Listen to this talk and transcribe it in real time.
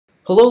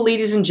Hello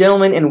ladies and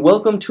gentlemen, and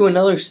welcome to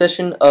another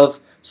session of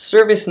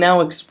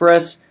ServiceNow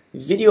Express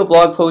video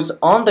blog posts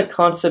on the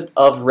concept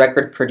of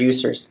record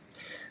producers.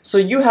 So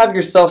you have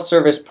your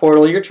self-service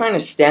portal, you're trying to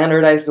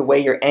standardize the way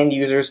your end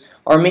users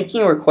are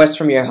making requests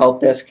from your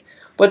help desk,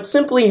 but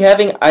simply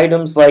having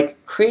items like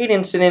create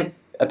incident,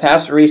 a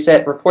password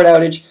reset, report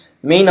outage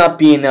may not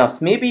be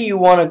enough. Maybe you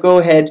want to go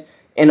ahead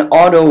and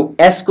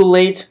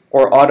auto-escalate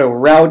or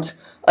auto-route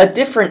a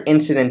different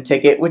incident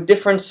ticket with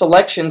different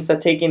selections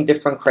that take in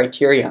different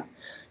criteria.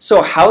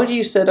 So how do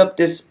you set up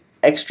this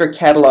extra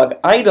catalog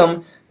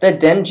item that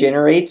then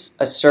generates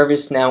a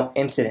ServiceNow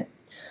incident?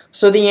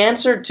 So the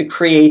answer to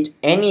create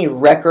any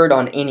record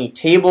on any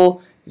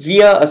table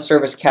via a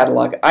service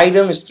catalog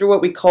item is through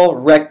what we call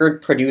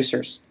record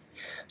producers.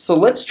 So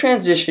let's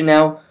transition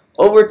now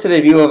over to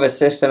the view of a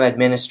system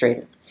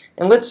administrator,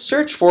 and let's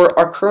search for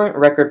our current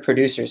record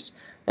producers.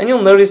 And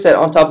you'll notice that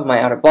on top of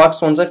my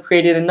out-of-box ones, I've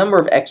created a number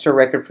of extra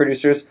record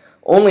producers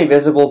only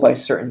visible by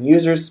certain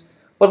users.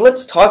 But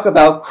let's talk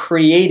about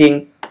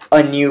creating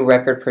a new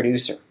record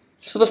producer.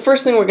 So the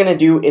first thing we're going to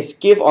do is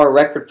give our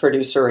record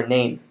producer a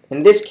name.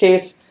 In this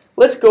case,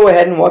 let's go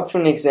ahead and walk through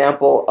an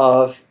example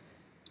of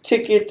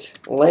ticket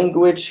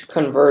language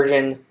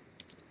conversion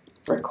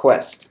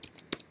request.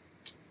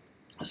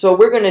 So what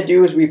we're going to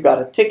do is we've got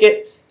a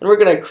ticket and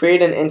we're going to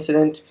create an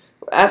incident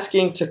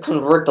asking to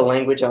convert the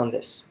language on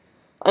this.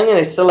 I'm going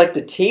to select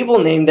a table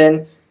name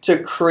then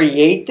to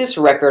create this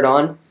record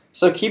on.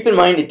 So keep in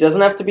mind, it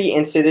doesn't have to be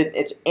incident,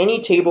 it's any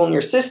table in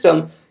your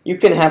system. You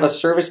can have a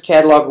service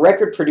catalog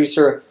record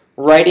producer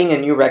writing a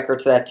new record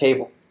to that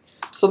table.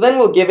 So then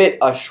we'll give it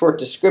a short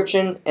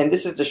description, and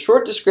this is the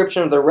short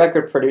description of the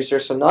record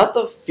producer, so not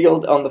the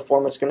field on the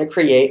form it's going to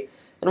create,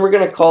 and we're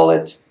going to call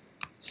it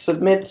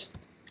submit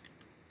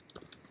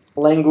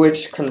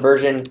language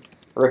conversion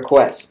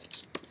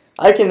request.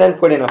 I can then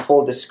put in a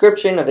full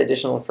description of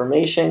additional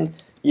information,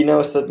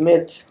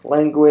 submit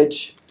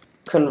language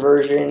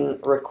conversion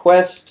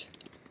request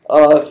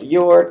of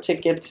your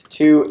ticket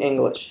to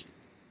English.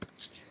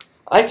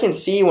 I can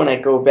see when I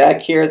go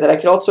back here that I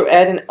could also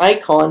add an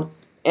icon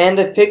and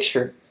a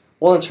picture.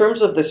 Well, in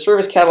terms of the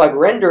service catalog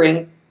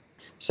rendering,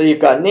 so you've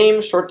got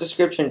name, short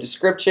description,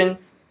 description,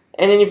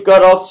 and then you've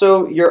got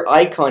also your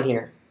icon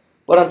here.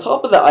 But on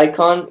top of the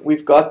icon,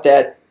 we've got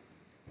that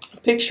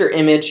picture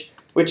image,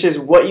 which is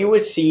what you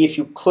would see if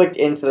you clicked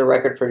into the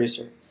record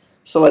producer.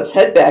 So let's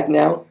head back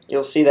now.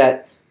 You'll see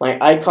that my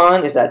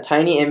icon is that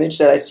tiny image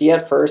that I see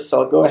at first,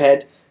 so I'll go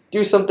ahead,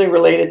 do something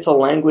related to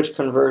language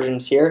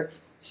conversions here.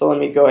 So let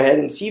me go ahead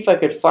and see if I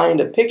could find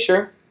a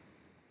picture.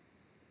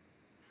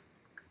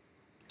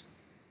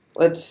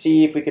 Let's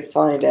see if we could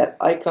find that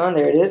icon.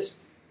 There it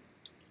is.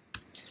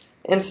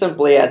 And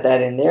simply add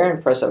that in there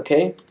and press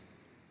OK.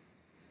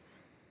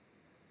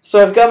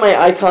 So I've got my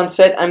icon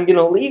set. I'm going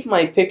to leave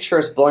my picture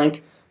as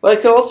blank, but I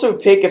could also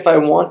pick if I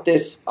want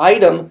this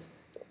item,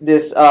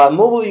 this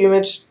mobile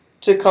image,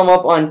 to come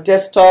up on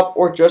desktop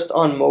or just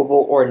on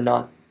mobile or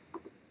none.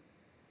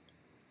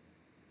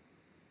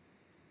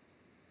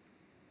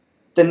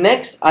 The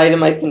next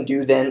item I can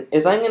do then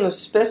is I'm going to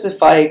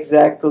specify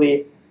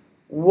exactly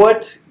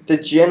what the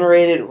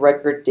generated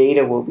record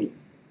data will be.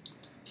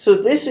 So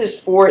this is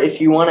for if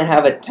you want to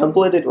have a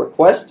templated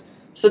request,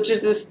 such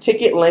as this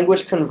ticket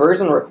language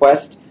conversion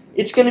request,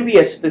 it's going to be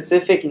a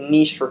specific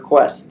niche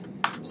request.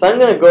 So I'm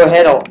going to go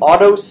ahead, I'll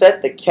auto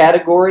set the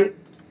category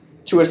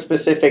to a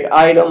specific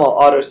item, I'll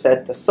auto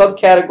set the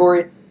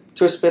subcategory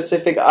to a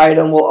specific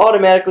item, we'll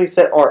automatically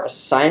set our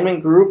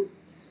assignment group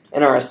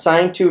and our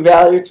assigned to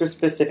value to a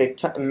specific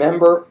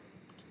member.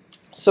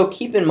 So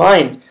keep in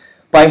mind,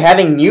 by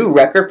having new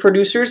record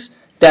producers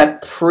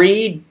that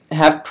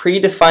have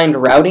predefined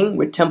routing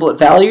with template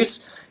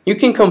values, you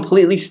can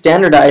completely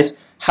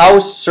standardize how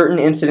certain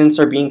incidents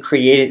are being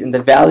created and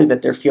the value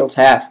that their fields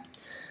have.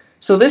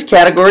 So this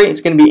category,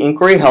 it's going to be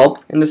inquiry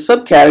help. In the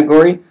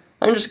subcategory,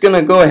 I'm just going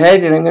to go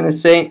ahead and I'm going to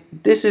say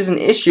this is an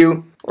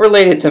issue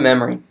related to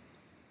memory.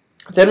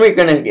 Then we're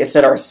going to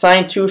set our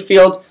assigned to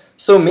field.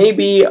 So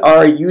maybe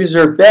our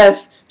user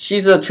Beth,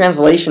 she's a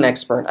translation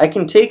expert. I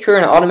can take her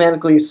and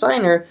automatically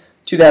assign her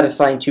to that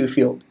assigned to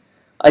field.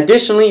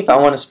 Additionally, if I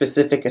want a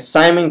specific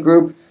assignment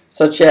group,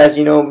 such as,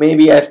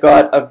 maybe I've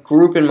got a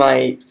group in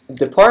my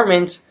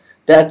department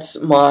that's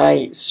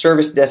my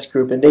service desk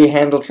group and they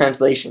handle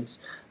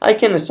translations, I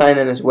can assign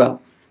them as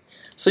well.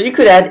 So you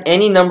could add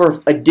any number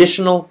of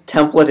additional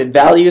templated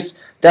values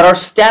that are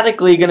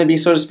statically going to be,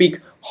 so to speak,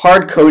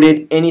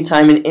 hard-coded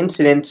anytime an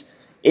incident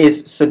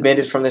is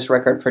submitted from this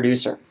record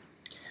producer.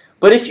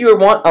 But if you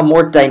want a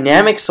more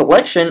dynamic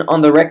selection on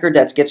the record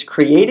that gets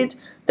created,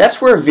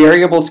 that's where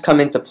variables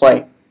come into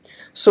play.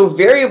 So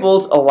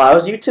variables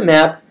allows you to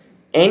map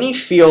any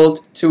field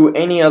to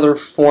any other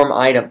form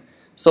item.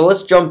 So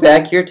let's jump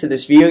back here to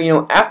this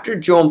view. After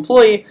Joe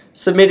Employee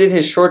submitted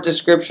his short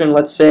description,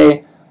 let's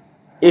say,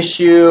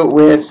 issue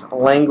with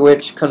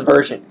language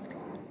conversion.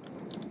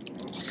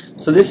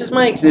 So this is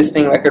my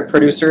existing record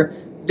producer.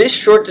 This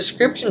short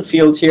description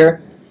field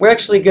here, we're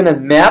actually going to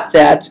map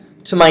that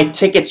to my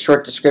ticket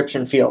short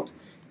description field.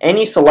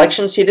 Any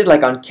selections he did,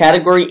 like on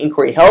category,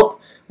 inquiry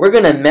help, we're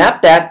going to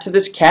map that to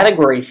this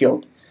category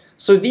field.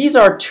 So these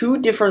are two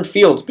different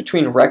fields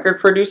between record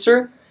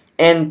producer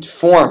and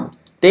form.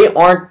 They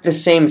aren't the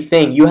same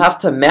thing. You have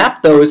to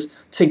map those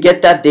to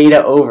get that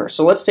data over.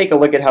 So let's take a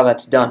look at how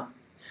that's done.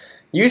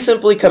 You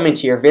simply come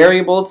into your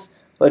variables.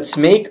 Let's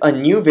make a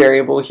new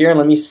variable here, and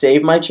let me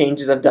save my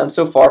changes I've done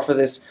so far for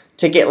this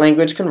ticket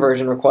language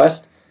conversion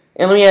request.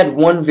 And let me add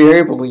one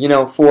variable,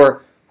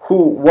 for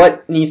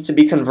what needs to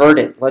be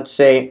converted. Let's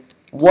say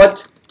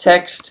what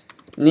text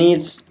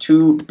needs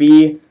to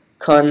be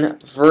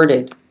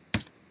converted.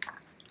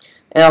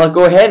 And I'll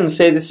go ahead and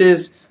say this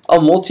is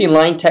a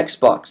multi-line text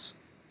box.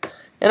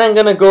 And I'm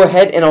going to go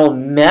ahead and I'll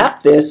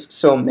map this,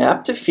 so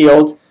map to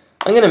field.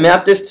 I'm going to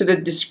map this to the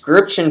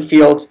description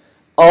field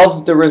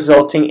of the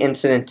resulting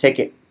incident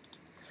ticket.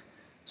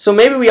 So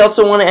maybe we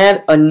also want to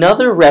add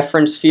another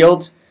reference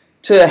field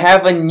to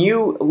have a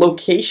new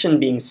location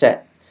being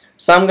set.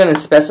 So I'm going to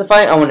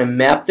specify I want to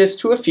map this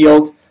to a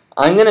field.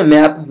 I'm going to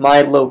map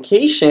my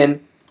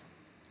location,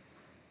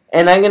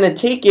 and I'm going to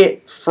take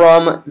it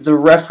from the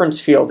reference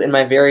field in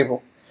my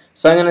variable.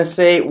 So I'm going to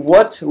say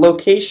what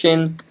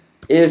location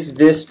is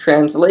this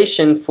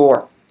translation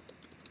for.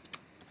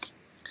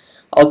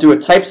 I'll do a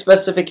type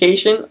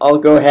specification. I'll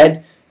go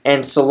ahead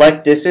and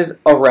select this is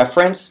a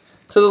reference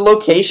to the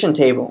location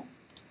table.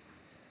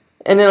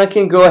 And then I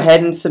can go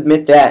ahead and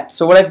submit that.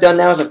 So what I've done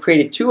now is I've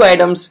created two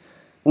items.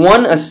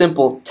 One, a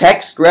simple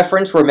text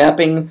reference. We're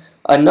mapping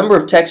a number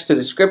of text to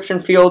description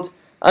field.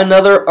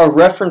 Another, a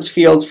reference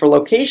field for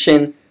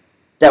location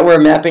that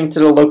we're mapping to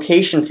the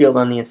location field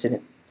on the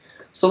incident.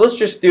 So let's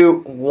just do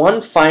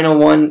one final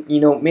one.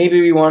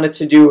 Maybe we wanted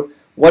to do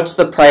what's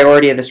the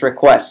priority of this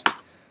request.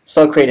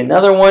 So I'll create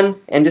another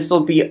one, and this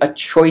will be a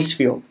choice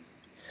field.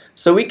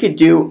 So we could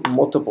do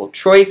multiple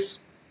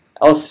choice.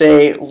 I'll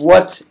say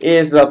what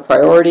is the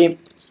priority,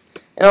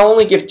 and I'll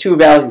only give two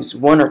values,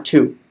 1 or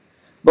 2.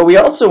 But we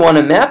also want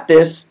to map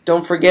this,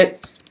 don't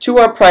forget, to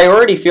our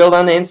priority field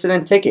on the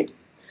incident ticket.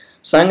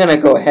 So I'm going to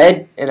go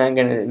ahead and I'm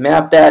going to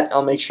map that.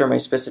 I'll make sure my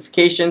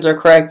specifications are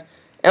correct,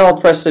 and I'll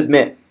press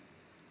submit.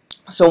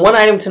 So one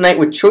item tonight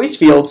with choice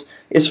fields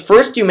is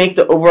first you make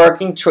the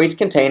overarching choice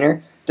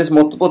container, this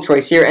multiple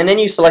choice here, and then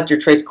you select your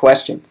choice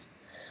questions.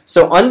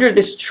 So under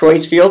this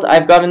choice field,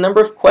 I've got a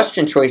number of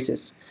question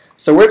choices.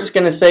 So we're just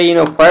going to say,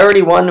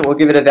 priority 1, we'll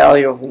give it a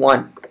value of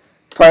 1.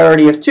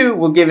 Priority of 2,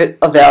 we'll give it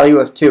a value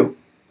of 2.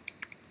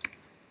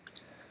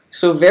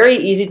 So very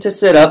easy to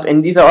set up,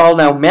 and these are all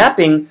now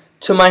mapping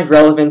to my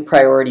relevant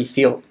priority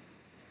field.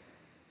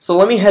 So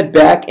let me head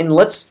back and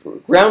let's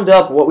round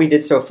up what we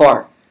did so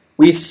far.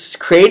 We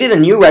created a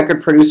new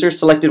record producer,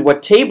 selected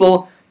what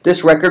table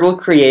this record will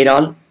create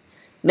on.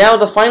 Now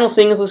the final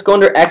thing is let's go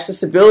under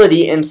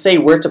accessibility and say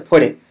where to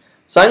put it.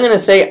 So I'm going to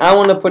say I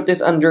want to put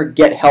this under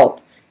get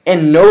help,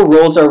 and no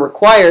roles are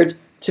required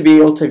to be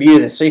able to view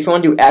this. So if you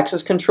want to do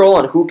access control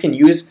on who can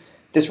use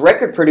this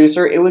record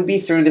producer, it would be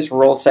through this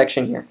role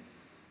section here.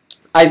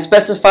 I've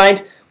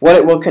specified what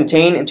it will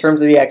contain in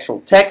terms of the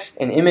actual text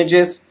and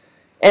images,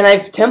 and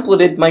I've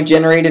templated my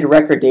generated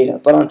record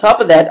data. But on top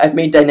of that, I've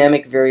made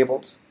dynamic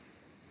variables.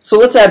 So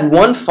let's add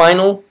one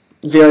final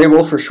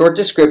variable for short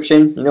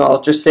description.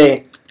 I'll just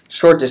say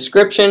short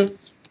description.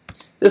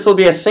 This will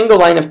be a single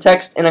line of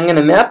text, and I'm going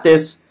to map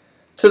this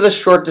to the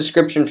short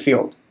description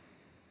field.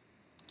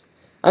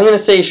 I'm going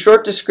to say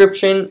short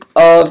description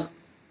of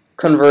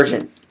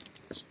conversion.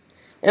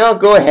 And I'll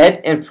go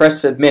ahead and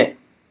press submit.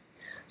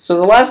 So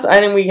the last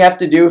item we have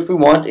to do if we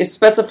want is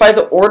specify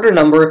the order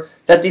number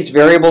that these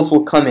variables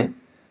will come in.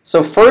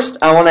 So first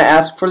I want to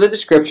ask for the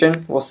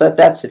description. We'll set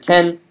that to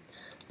 10.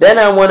 Then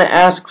I want to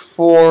ask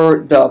for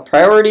the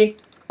priority.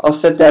 I'll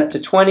set that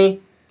to 20.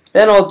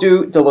 Then I'll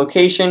do the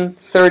location,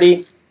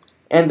 30,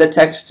 and the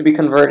text to be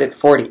converted,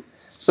 40.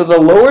 So the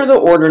lower the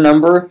order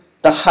number,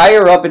 the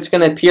higher up it's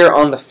going to appear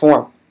on the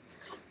form.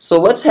 So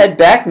let's head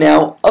back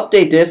now,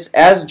 update this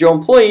as Joe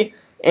Employee,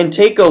 and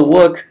take a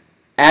look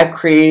at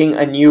creating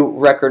a new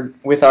record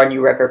with our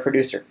new record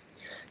producer.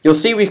 You'll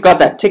see we've got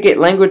that ticket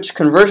language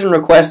conversion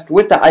request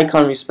with the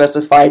icon we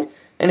specified,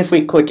 and if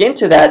we click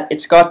into that,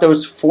 it's got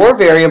those 4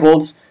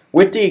 variables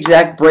with the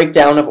exact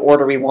breakdown of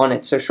order we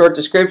wanted. So short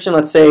description,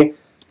 let's say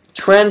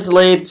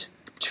translate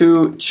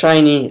to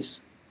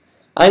Chinese.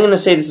 I'm going to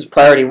say this is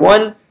priority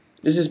 1.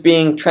 This is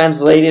being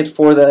translated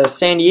for the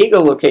San Diego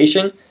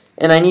location,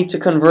 and I need to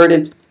convert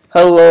it,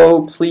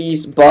 hello,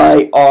 please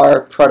buy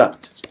our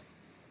product.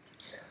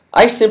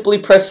 I simply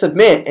press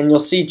submit, and you'll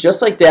see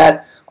just like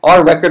that,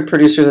 our record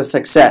producer is a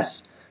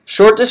success.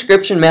 Short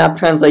description map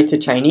translate to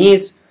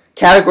Chinese.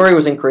 Category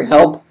was inquiry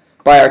help.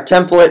 By our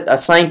template,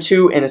 assigned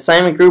to and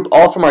assignment group,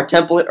 all from our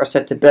template are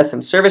set to Beth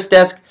and Service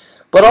Desk.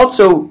 But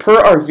also, per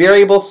our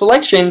variable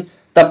selection,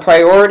 the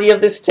priority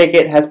of this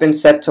ticket has been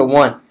set to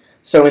 1.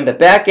 So in the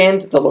back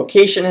end, the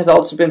location has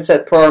also been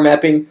set per our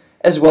mapping,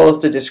 as well as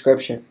the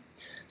description.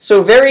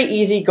 So very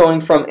easy going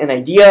from an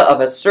idea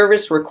of a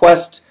service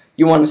request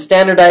you want to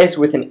standardize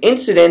with an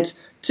incident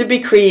to be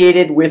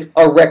created with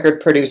a record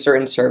producer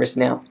in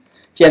ServiceNow.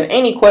 If you have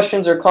any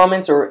questions or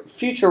comments or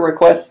future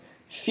requests,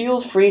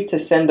 feel free to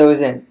send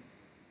those in.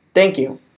 Thank you.